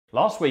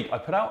Last week, I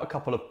put out a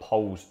couple of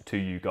polls to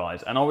you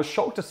guys, and I was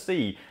shocked to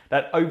see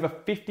that over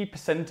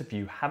 50% of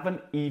you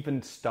haven't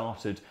even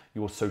started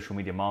your social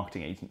media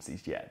marketing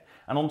agencies yet.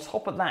 And on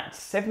top of that,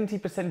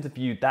 70% of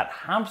you that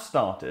have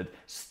started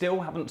still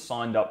haven't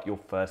signed up your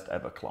first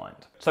ever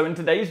client. So in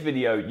today's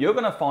video, you're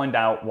gonna find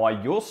out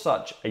why you're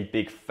such a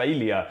big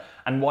failure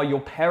and why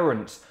your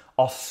parents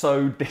are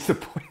so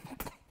disappointed.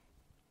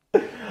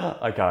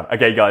 I can't.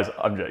 Okay, guys,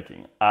 I'm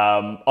joking.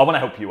 I want to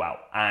help you out,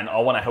 and I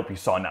want to help you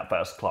sign that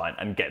first client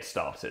and get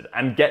started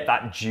and get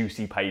that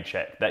juicy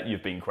paycheck that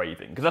you've been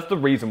craving, because that's the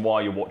reason why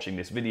you're watching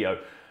this video.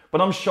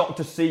 But I'm shocked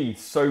to see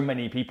so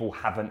many people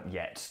haven't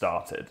yet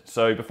started.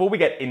 So before we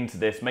get into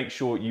this, make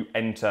sure you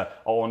enter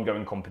our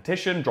ongoing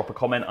competition, drop a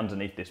comment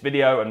underneath this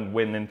video and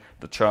win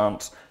the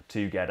chance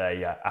to get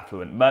a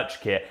Affluent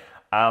merch kit.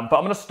 But I'm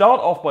going to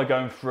start off by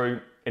going through,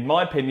 in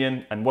my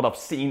opinion, and what I've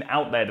seen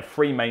out there, the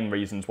three main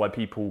reasons why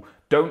people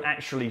don't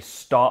actually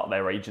start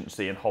their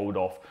agency and hold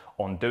off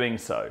on doing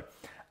so.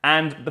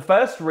 And the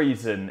first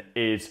reason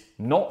is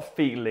not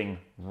feeling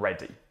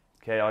ready.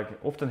 Okay, I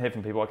often hear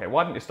from people, okay,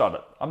 why didn't you start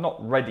it? I'm not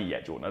ready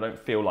yet, Jordan. I don't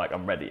feel like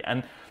I'm ready.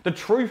 And the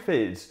truth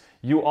is,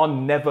 you are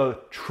never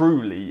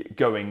truly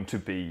going to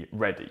be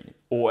ready,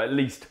 or at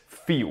least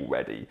feel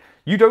ready.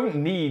 You don't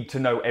need to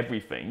know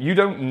everything. You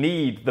don't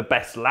need the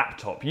best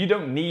laptop. You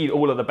don't need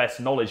all of the best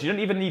knowledge. You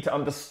don't even need to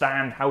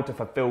understand how to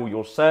fulfill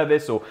your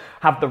service or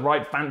have the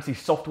right fancy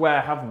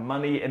software, have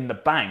money in the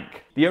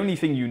bank. The only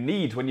thing you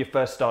need when you're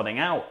first starting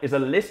out is a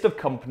list of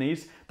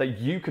companies that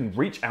you can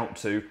reach out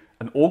to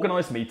and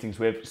organize meetings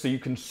with so you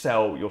can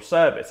sell your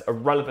service,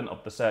 irrelevant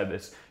of the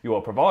service you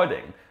are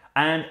providing.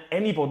 And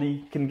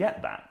anybody can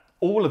get that.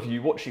 All of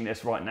you watching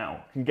this right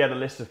now can get a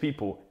list of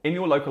people in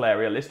your local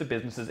area, a list of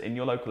businesses in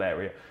your local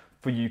area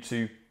for you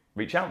to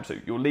reach out to,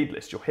 your lead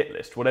list, your hit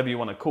list, whatever you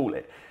want to call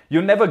it.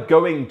 You're never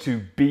going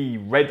to be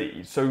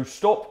ready. So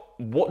stop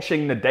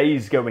watching the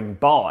days going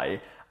by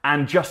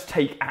and just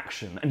take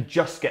action and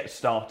just get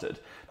started.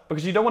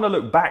 Because you don't want to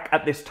look back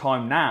at this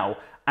time now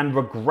and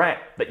regret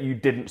that you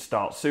didn't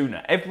start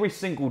sooner. Every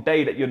single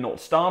day that you're not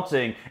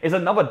starting is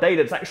another day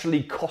that's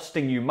actually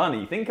costing you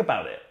money. Think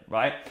about it,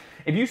 right?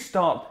 If you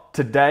start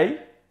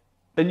today,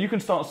 then you can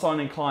start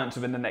signing clients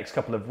within the next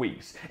couple of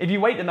weeks. If you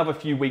wait another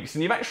few weeks,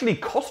 then you've actually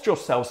cost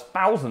yourselves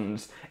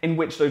thousands in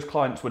which those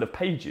clients would have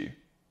paid you.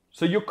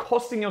 So you're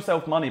costing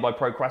yourself money by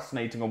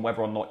procrastinating on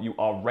whether or not you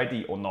are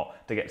ready or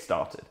not to get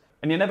started.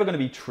 And you're never going to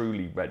be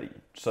truly ready.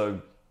 So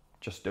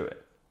just do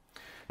it.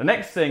 The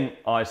next thing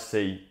I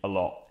see a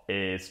lot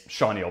is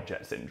shiny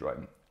object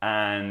syndrome.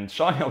 And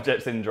shiny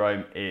object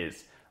syndrome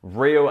is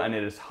real and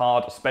it is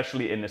hard,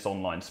 especially in this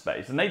online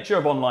space. The nature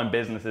of online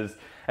businesses,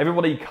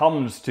 everybody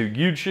comes to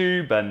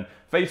YouTube and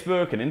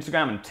Facebook and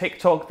Instagram and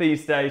TikTok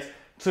these days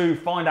to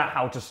find out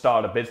how to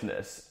start a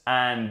business.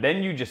 And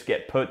then you just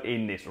get put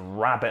in this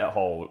rabbit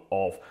hole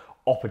of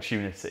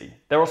opportunity.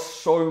 There are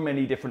so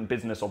many different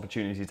business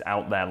opportunities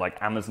out there,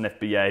 like Amazon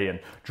FBA and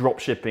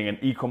dropshipping and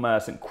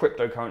e-commerce and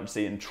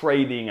cryptocurrency and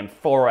trading and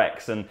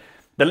Forex, and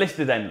the list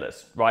is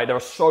endless, right? There are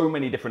so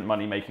many different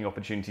money-making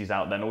opportunities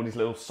out there and all these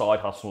little side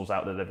hustles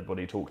out there that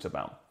everybody talks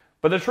about.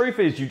 But the truth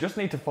is, you just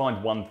need to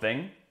find one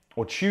thing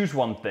or choose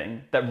one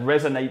thing that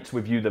resonates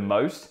with you the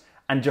most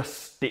and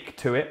just stick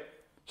to it.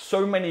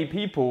 So many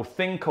people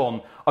think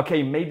on,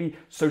 okay, maybe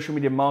social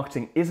media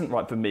marketing isn't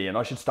right for me and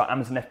I should start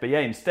Amazon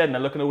FBA instead. And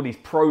they're looking at all these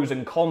pros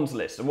and cons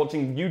lists and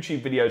watching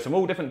YouTube videos from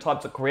all different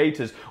types of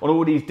creators on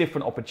all these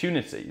different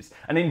opportunities.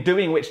 And in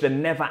doing which, they're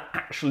never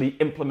actually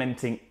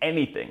implementing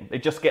anything. They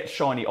just get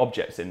shiny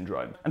object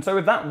syndrome. And so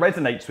if that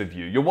resonates with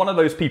you, you're one of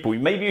those people,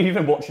 maybe you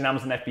even watched an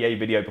Amazon FBA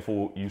video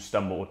before you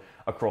stumbled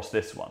across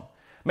this one.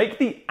 Make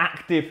the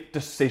active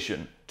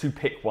decision to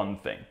pick one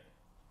thing.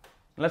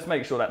 Let's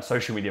make sure that's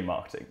social media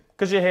marketing,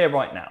 because you're here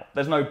right now.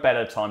 There's no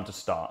better time to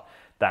start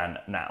than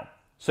now.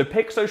 So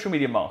pick social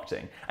media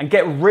marketing and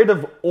get rid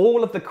of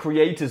all of the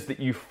creators that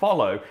you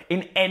follow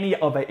in any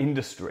other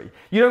industry.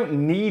 You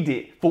don't need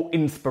it for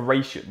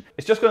inspiration.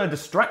 It's just going to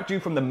distract you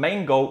from the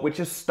main goal,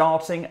 which is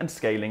starting and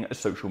scaling a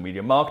social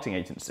media marketing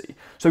agency.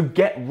 So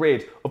get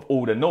rid of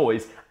all the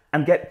noise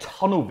and get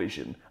tunnel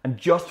vision and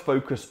just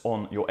focus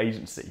on your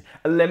agency.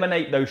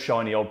 Eliminate those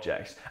shiny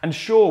objects. And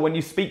sure, when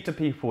you speak to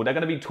people, they're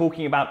going to be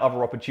talking about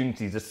other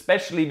opportunities,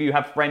 especially if you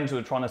have friends who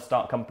are trying to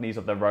start companies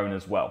of their own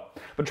as well.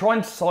 But try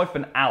and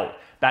siphon out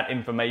that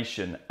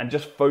information and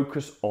just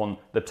focus on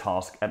the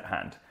task at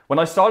hand. When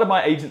I started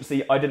my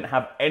agency, I didn't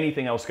have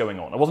anything else going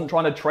on. I wasn't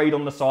trying to trade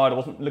on the side. I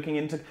wasn't looking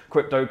into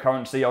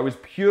cryptocurrency. I was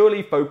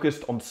purely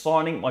focused on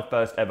signing my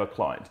first ever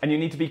client. And you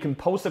need to be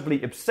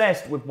compulsively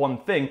obsessed with one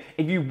thing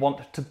if you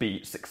want to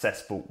be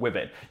successful with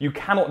it. You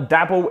cannot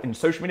dabble in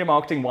social media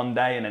marketing one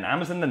day and then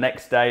Amazon the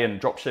next day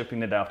and dropshipping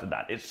the day after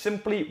that. It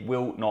simply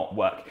will not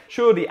work.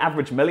 Sure, the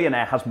average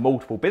millionaire has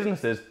multiple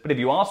businesses, but if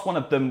you ask one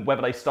of them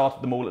whether they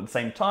started them all at the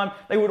same time,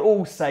 they would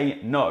all say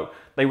no.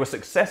 They were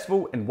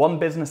successful in one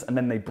business and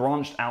then they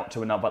branched out out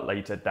to another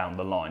later down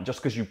the line. Just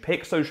because you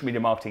pick social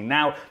media marketing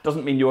now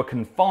doesn't mean you're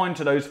confined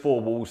to those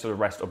four walls for the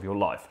rest of your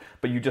life.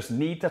 But you just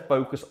need to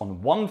focus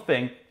on one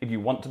thing if you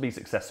want to be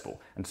successful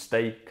and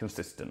stay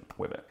consistent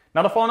with it.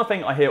 Now, the final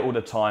thing I hear all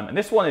the time, and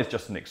this one is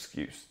just an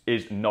excuse,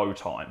 is no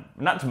time.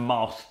 And that's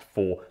masked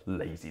for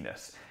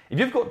laziness. If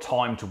you've got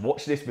time to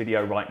watch this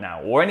video right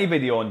now, or any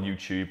video on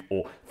YouTube,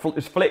 or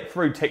flick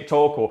through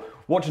TikTok, or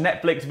watch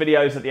Netflix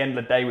videos at the end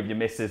of the day with your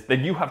missus,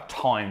 then you have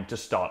time to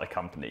start a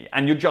company.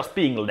 And you're just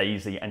being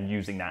lazy and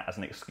using that as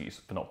an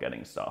excuse for not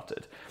getting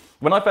started.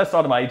 When I first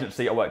started my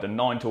agency, I worked a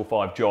 9 to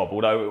 5 job,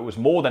 although it was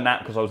more than that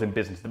because I was in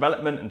business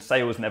development and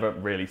sales never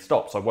really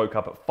stopped. So I woke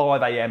up at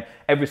 5 a.m.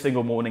 every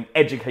single morning,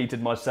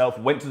 educated myself,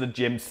 went to the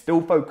gym,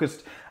 still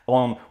focused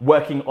on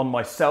working on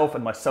myself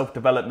and my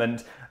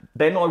self-development.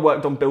 Then I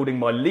worked on building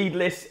my lead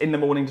list in the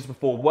morning just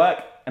before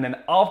work. And then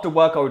after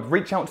work, I would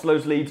reach out to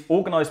those leads,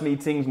 organize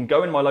meetings, and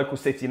go in my local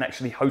city and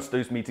actually host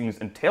those meetings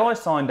until I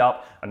signed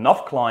up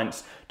enough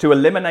clients to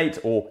eliminate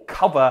or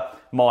cover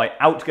my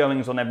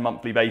outgoings on a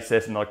monthly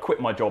basis. And I quit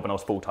my job and I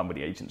was full-time with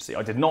the agency.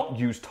 I did not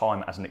use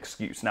time as an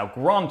excuse. Now,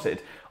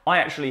 granted, I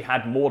actually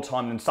had more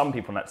time than some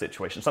people in that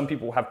situation. Some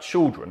people have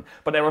children,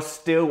 but there are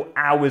still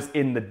hours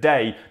in the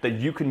day that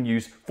you can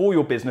use for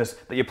your business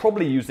that you're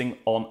probably using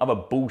on other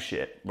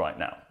bullshit right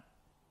now.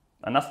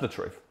 And that's the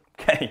truth.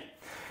 Okay.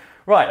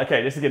 Right,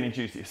 okay, this is getting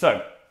juicy.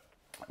 So,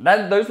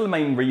 those are the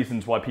main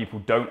reasons why people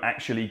don't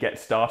actually get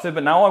started.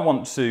 But now I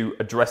want to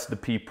address the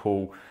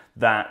people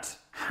that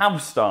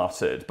have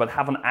started but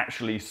haven't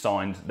actually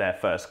signed their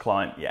first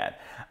client yet.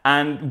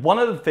 And one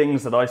of the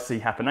things that I see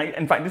happen,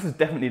 in fact, this is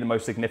definitely the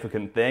most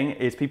significant thing,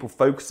 is people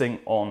focusing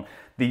on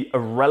the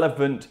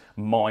irrelevant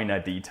minor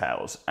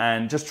details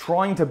and just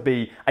trying to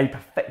be a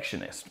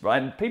perfectionist,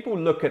 right? People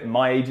look at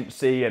my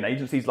agency and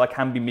agencies like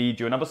Hamby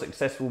Media and other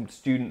successful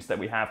students that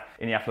we have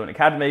in the Affluent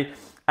Academy,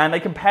 and they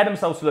compare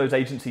themselves to those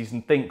agencies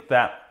and think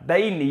that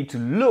they need to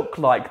look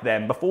like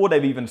them before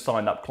they've even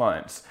signed up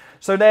clients.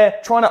 So they're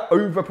trying to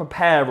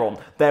over-prepare on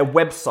their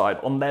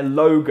website, on their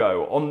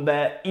logo, on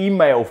their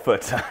email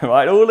footer,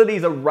 right? All of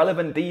these are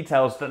relevant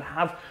details that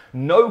have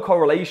no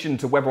correlation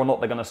to whether or not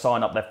they're going to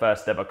sign up their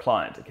first ever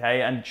client,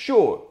 okay? And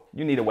sure,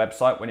 you need a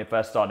website when you're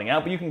first starting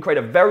out, but you can create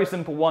a very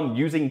simple one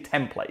using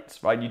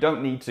templates, right? You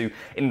don't need to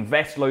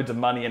invest loads of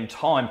money and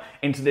time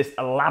into this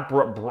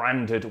elaborate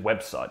branded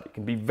website. It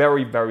can be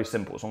very, very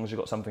simple as long as you've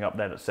got something up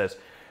there that says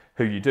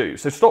who you do.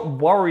 So stop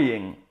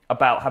worrying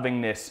about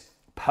having this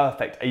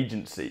perfect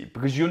agency,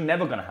 because you're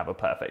never going to have a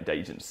perfect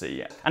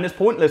agency. And it's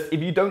pointless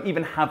if you don't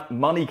even have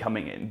money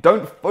coming in.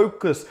 Don't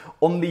focus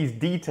on these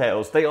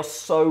details. They are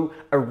so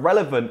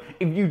irrelevant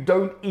if you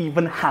don't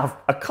even have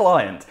a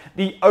client.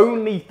 The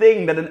only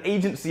thing that an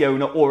agency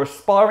owner or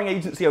aspiring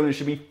agency owner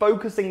should be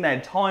focusing their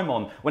time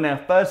on when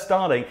they're first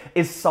starting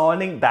is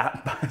signing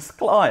that first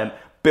client.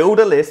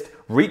 Build a list,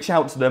 reach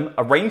out to them,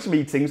 arrange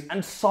meetings,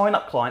 and sign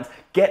up clients,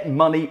 get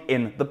money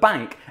in the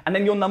bank. And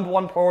then your number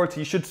one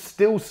priority should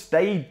still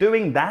stay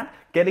doing that,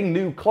 getting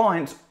new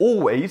clients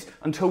always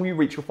until you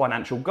reach your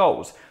financial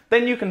goals.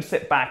 Then you can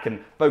sit back and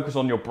focus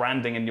on your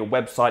branding and your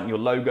website and your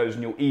logos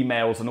and your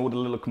emails and all the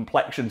little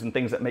complexions and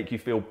things that make you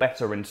feel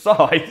better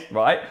inside,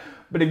 right?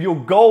 But if your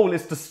goal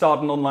is to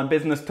start an online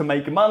business to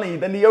make money,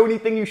 then the only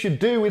thing you should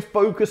do is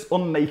focus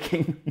on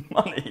making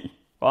money,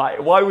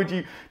 right? Why would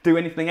you do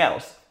anything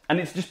else? And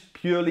it's just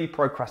purely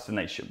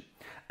procrastination.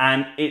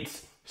 And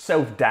it's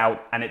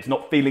self-doubt, and it's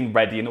not feeling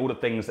ready, and all the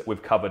things that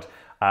we've covered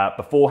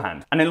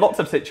beforehand. And in lots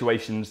of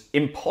situations,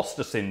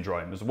 imposter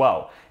syndrome as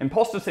well.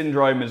 Imposter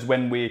syndrome is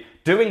when we're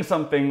doing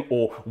something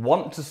or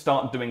want to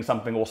start doing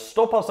something or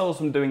stop ourselves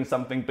from doing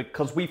something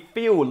because we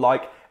feel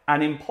like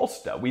an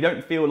imposter. We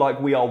don't feel like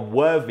we are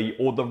worthy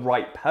or the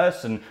right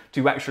person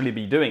to actually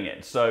be doing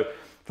it. So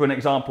for an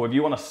example, if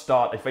you want to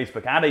start a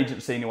Facebook ad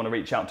agency and you want to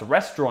reach out to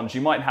restaurants,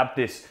 you might have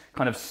this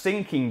kind of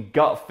sinking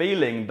gut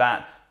feeling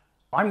that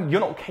you're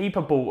not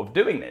capable of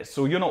doing this,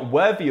 or you're not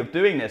worthy of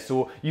doing this,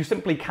 or you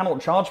simply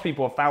cannot charge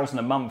people $1,000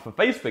 a month for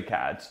Facebook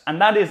ads. And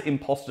that is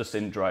imposter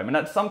syndrome. And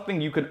that's something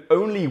you can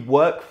only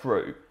work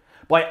through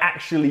by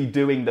actually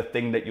doing the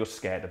thing that you're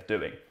scared of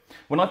doing.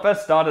 When I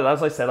first started,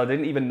 as I said, I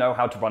didn't even know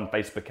how to run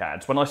Facebook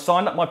ads. When I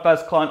signed up my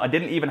first client, I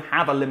didn't even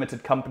have a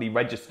limited company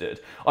registered.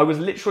 I was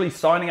literally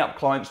signing up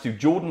clients to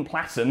Jordan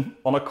Platten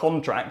on a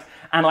contract,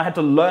 and I had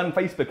to learn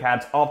Facebook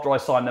ads after I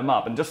signed them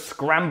up and just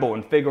scramble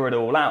and figure it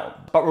all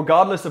out. But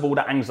regardless of all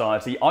that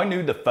anxiety, I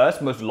knew the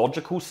first most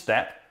logical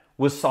step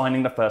was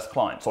signing the first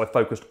client. So I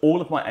focused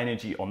all of my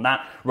energy on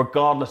that,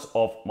 regardless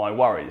of my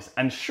worries.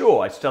 And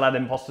sure, I still had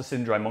imposter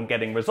syndrome on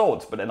getting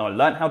results, but then I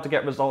learned how to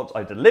get results,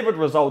 I delivered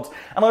results,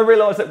 and I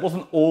realized it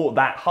wasn't all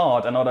that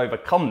hard and I'd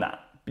overcome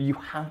that. But you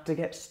have to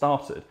get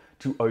started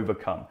to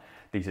overcome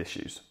these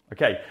issues.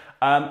 Okay,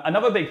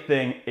 another big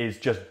thing is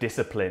just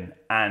discipline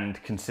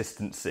and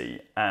consistency.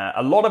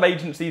 A lot of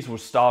agencies will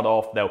start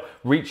off, they'll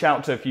reach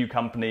out to a few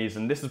companies,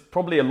 and this is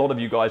probably a lot of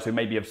you guys who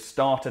maybe have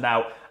started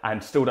out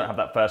and still don't have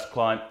that first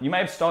client. You may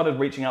have started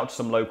reaching out to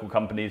some local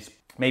companies,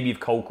 maybe you've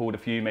cold called a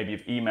few, maybe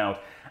you've emailed,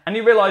 And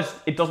you realize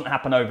it doesn't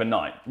happen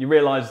overnight. You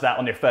realize that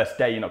on your first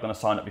day, you're not going to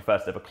sign up your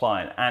first ever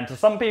client. And to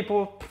some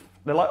people,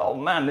 they're like, oh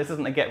man, this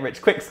isn't a get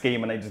rich quick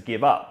scheme, and they just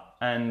give up.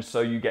 And so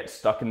you get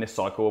stuck in this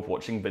cycle of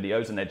watching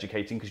videos and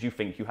educating because you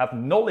think you have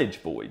knowledge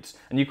voids,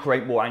 and you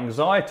create more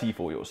anxiety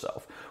for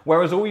yourself.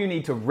 Whereas all you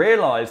need to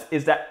realize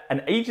is that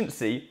an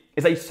agency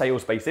is a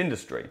sales-based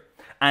industry.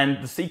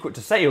 And the secret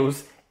to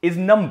sales is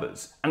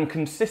numbers and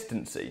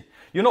consistency.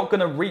 You're not going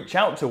to reach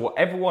out to, or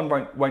everyone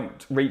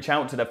won't reach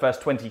out to their first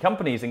 20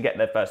 companies and get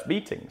their first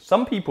meeting.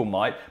 Some people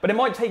might, but it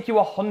might take you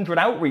 100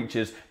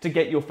 outreaches to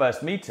get your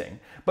first meeting.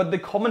 But the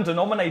common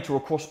denominator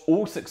across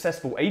all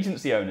successful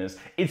agency owners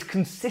is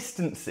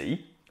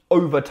consistency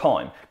over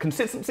time.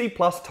 Consistency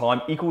plus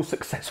time equals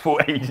successful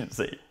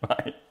agency,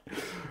 right?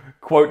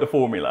 Quote the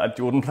formula,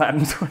 Jordan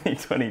Platton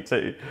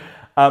 2022.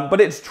 But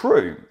it's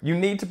true. You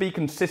need to be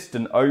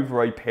consistent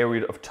over a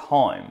period of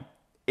time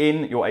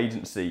in your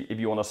agency if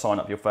you want to sign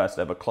up your first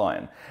ever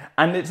client.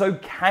 And it's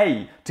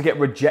okay to get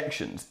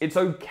rejections. It's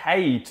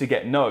okay to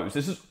get no's.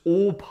 This is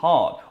all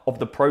part of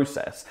the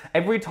process.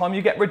 Every time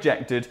you get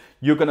rejected,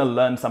 you're going to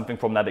learn something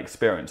from that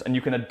experience, and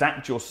you can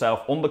adapt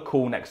yourself on the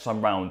call next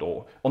time round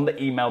or on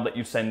the email that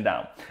you send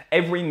out.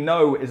 Every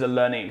no is a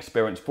learning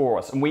experience for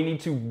us, and we need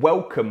to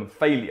welcome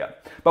failure.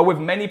 But with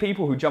many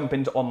people who jump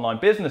into online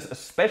business,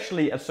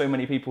 especially as so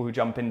many people who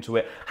jump into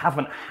it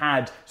haven't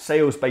had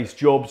sales-based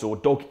jobs or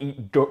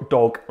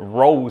dog-eat-dog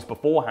roles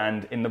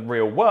beforehand in the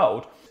real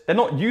world, they're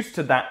not used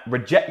to that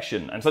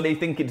rejection, and so they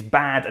think it's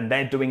bad and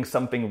they're doing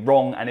something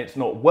wrong and it's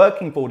not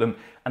working for them,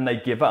 and they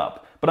give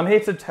up. But I'm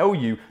here to tell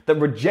you that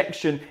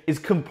rejection is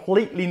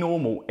completely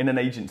normal in an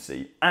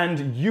agency,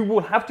 and you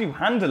will have to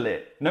handle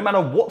it no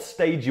matter what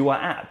stage you are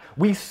at.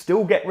 We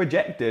still get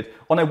rejected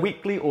on a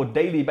weekly or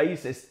daily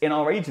basis in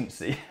our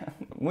agency.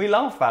 We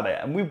laugh at it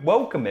and we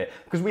welcome it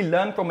because we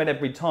learn from it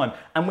every time,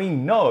 and we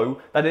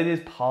know that it is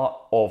part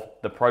of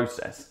the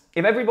process.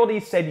 If everybody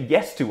said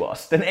yes to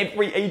us, then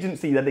every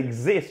agency that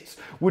exists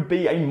would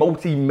be a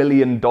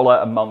multi-million-dollar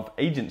a month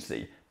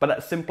agency. But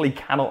that simply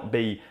cannot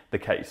be the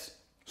case.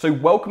 So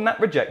welcome that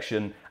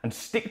rejection and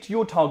stick to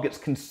your targets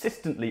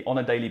consistently on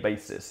a daily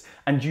basis,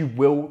 and you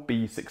will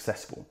be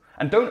successful.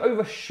 And don't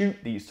overshoot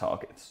these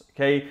targets,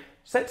 okay?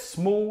 Set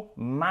small,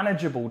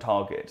 manageable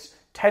targets.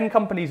 10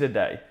 companies a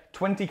day,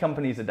 20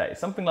 companies a day,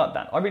 something like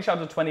that. I reached out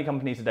to 20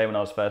 companies a day when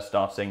I was first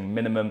starting,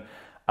 minimum.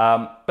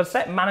 But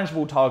set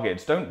manageable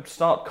targets. Don't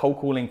start cold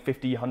calling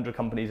 50, 100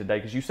 companies a day,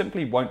 because you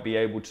simply won't be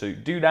able to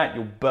do that.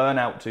 You'll burn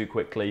out too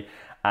quickly,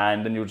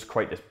 and then you'll just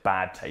create this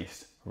bad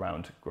taste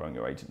around growing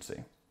your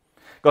agency.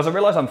 Guys, I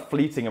realize I'm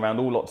fleeting around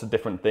all lots of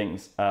different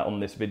things on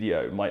this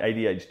video. My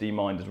ADHD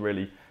mind is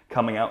really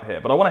coming out here,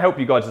 but I want to help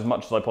you guys as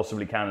much as I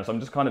possibly can. So I'm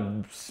just kind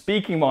of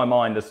speaking my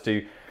mind as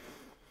to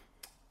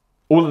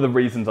all of the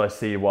reasons I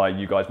see why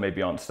you guys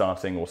maybe aren't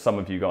starting, or some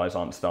of you guys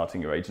aren't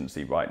starting your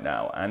agency right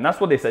now. And that's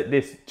what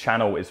this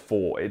channel is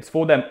for. It's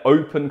for them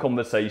open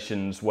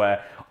conversations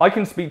where I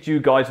can speak to you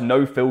guys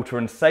no filter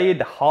and say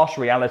the harsh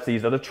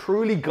realities that are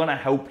truly gonna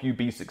help you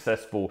be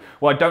successful,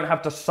 where I don't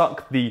have to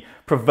suck the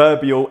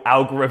proverbial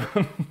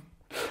algorithm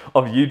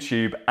of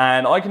YouTube,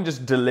 and I can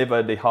just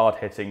deliver the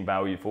hard-hitting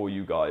value for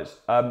you guys.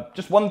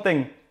 Just one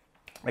thing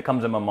that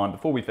comes in my mind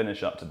before we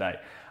finish up today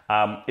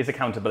is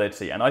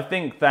accountability. And I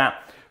think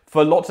that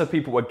for lots of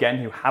people, again,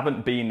 who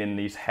haven't been in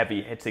these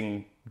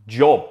heavy-hitting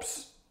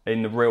jobs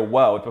in the real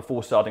world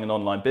before starting an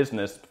online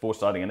business, before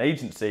starting an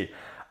agency,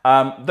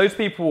 those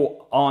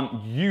people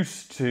aren't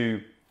used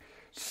to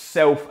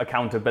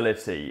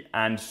self-accountability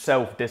and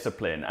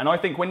self-discipline. And I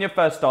think when you're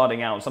first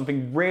starting out,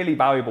 something really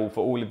valuable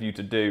for all of you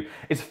to do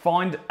is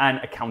find an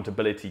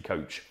accountability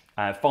coach.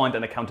 Find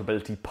an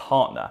accountability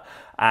partner.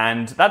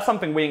 And that's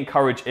something we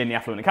encourage in the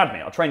Affluent Academy,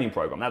 our training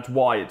program. That's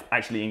why it's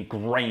actually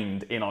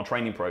ingrained in our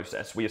training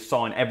process. We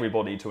assign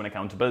everybody to an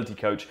accountability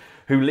coach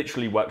who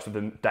literally works with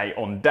them day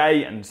on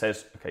day and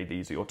says, okay,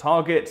 these are your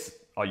targets.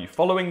 Are you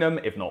following them?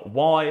 If not,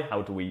 why?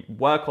 How do we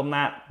work on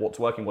that? What's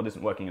working, what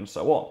isn't working, and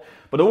so on.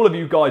 But all of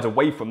you guys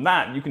away from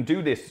that, you can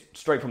do this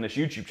straight from this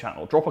YouTube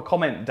channel. Drop a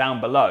comment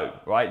down below,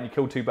 right? You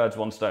kill two birds,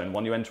 one stone.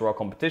 One, you enter our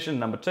competition.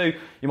 Number two,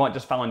 you might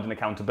just find an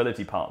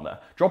accountability partner.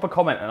 Drop a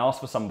comment and ask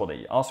for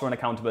somebody. Ask for an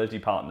accountability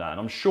partner. And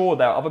I'm sure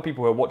there are other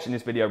people who are watching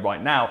this video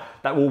right now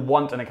that will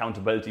want an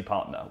accountability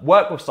partner.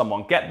 Work with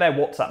someone, get their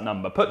WhatsApp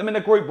number, put them in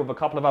a group with a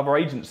couple of other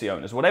agency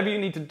owners, whatever you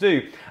need to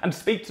do, and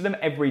speak to them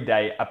every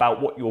day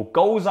about what your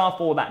goals are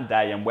for that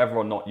day and whether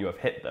or not you have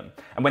hit them.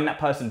 And when that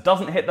person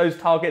doesn't hit those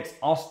targets,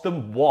 ask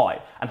them why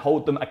and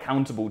hold them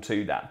accountable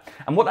to that.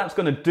 And what that's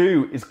going to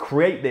do is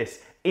create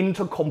this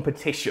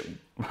inter-competition,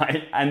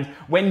 right? And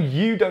when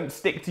you don't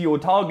stick to your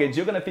targets,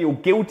 you're going to feel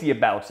guilty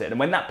about it. And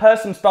when that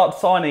person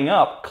starts signing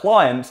up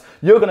clients,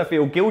 you're going to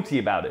feel guilty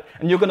about it.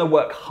 And you're going to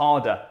work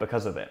harder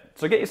because of it.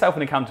 So get yourself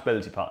an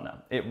accountability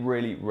partner. It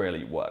really,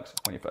 really works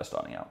when you're first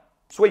starting out.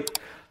 Sweet.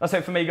 That's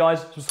it for me,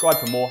 guys. Subscribe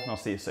for more, and I'll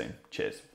see you soon. Cheers.